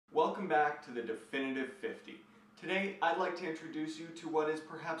Welcome back to the Definitive 50. Today I'd like to introduce you to what is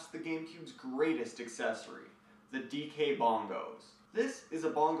perhaps the GameCube's greatest accessory, the DK Bongos. This is a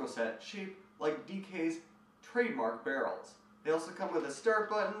bongo set shaped like DK's trademark barrels. They also come with a start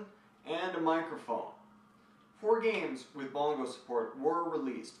button and a microphone. 4 games with bongo support were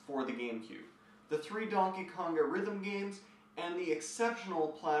released for the GameCube. The 3 Donkey Konga rhythm games and the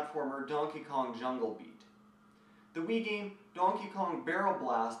exceptional platformer Donkey Kong Jungle Beat. The Wii game Donkey Kong Barrel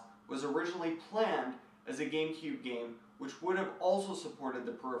Blast was originally planned as a GameCube game which would have also supported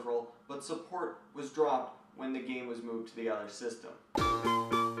the peripheral, but support was dropped when the game was moved to the other system.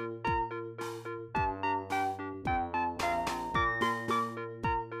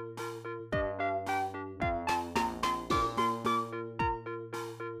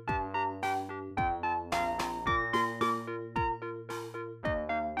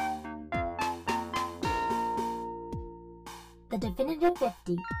 The Definitive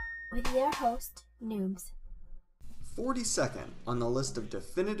 50, with your host, Noobs. 42nd on the list of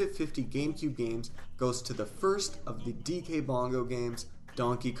Definitive 50 GameCube games goes to the first of the DK Bongo games,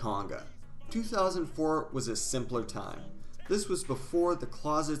 Donkey Konga. 2004 was a simpler time. This was before the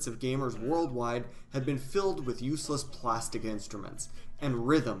closets of gamers worldwide had been filled with useless plastic instruments, and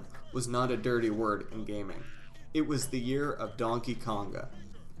rhythm was not a dirty word in gaming. It was the year of Donkey Konga.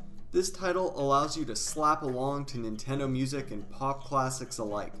 This title allows you to slap along to Nintendo music and pop classics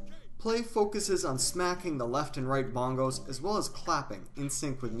alike. Play focuses on smacking the left and right bongos as well as clapping in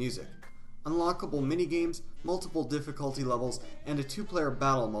sync with music. Unlockable minigames, multiple difficulty levels, and a 2-player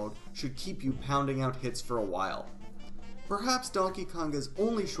battle mode should keep you pounding out hits for a while. Perhaps Donkey Konga's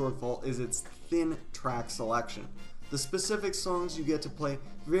only shortfall is its thin track selection. The specific songs you get to play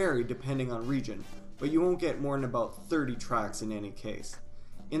vary depending on region, but you won't get more than about 30 tracks in any case.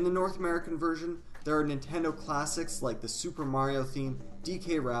 In the North American version, there are Nintendo classics like the Super Mario theme,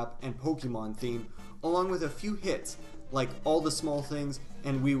 DK Rap, and Pokemon theme, along with a few hits like All the Small Things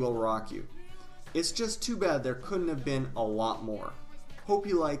and We Will Rock You. It's just too bad there couldn't have been a lot more. Hope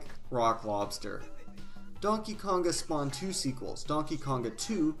you like Rock Lobster. Donkey Konga spawned 2 sequels, Donkey Konga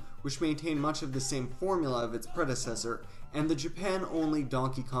 2, which maintained much of the same formula of its predecessor, and the Japan-only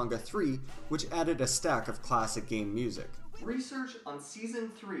Donkey Konga 3, which added a stack of classic game music. Research on Season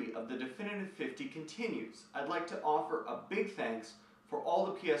 3 of the Definitive 50 continues. I'd like to offer a big thanks for all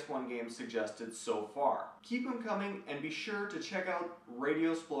the PS1 games suggested so far. Keep them coming, and be sure to check out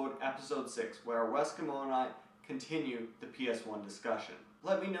Radio Splode Episode 6, where Weskimo and I continue the PS1 discussion.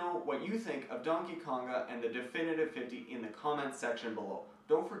 Let me know what you think of Donkey Konga and the Definitive 50 in the comments section below.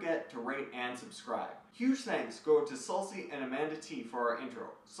 Don't forget to rate and subscribe. Huge thanks go to Sulcy and Amanda T for our intro.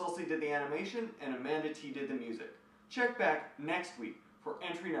 Sulcy did the animation and Amanda T did the music. Check back next week for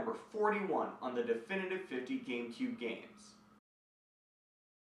entry number 41 on the Definitive 50 GameCube games.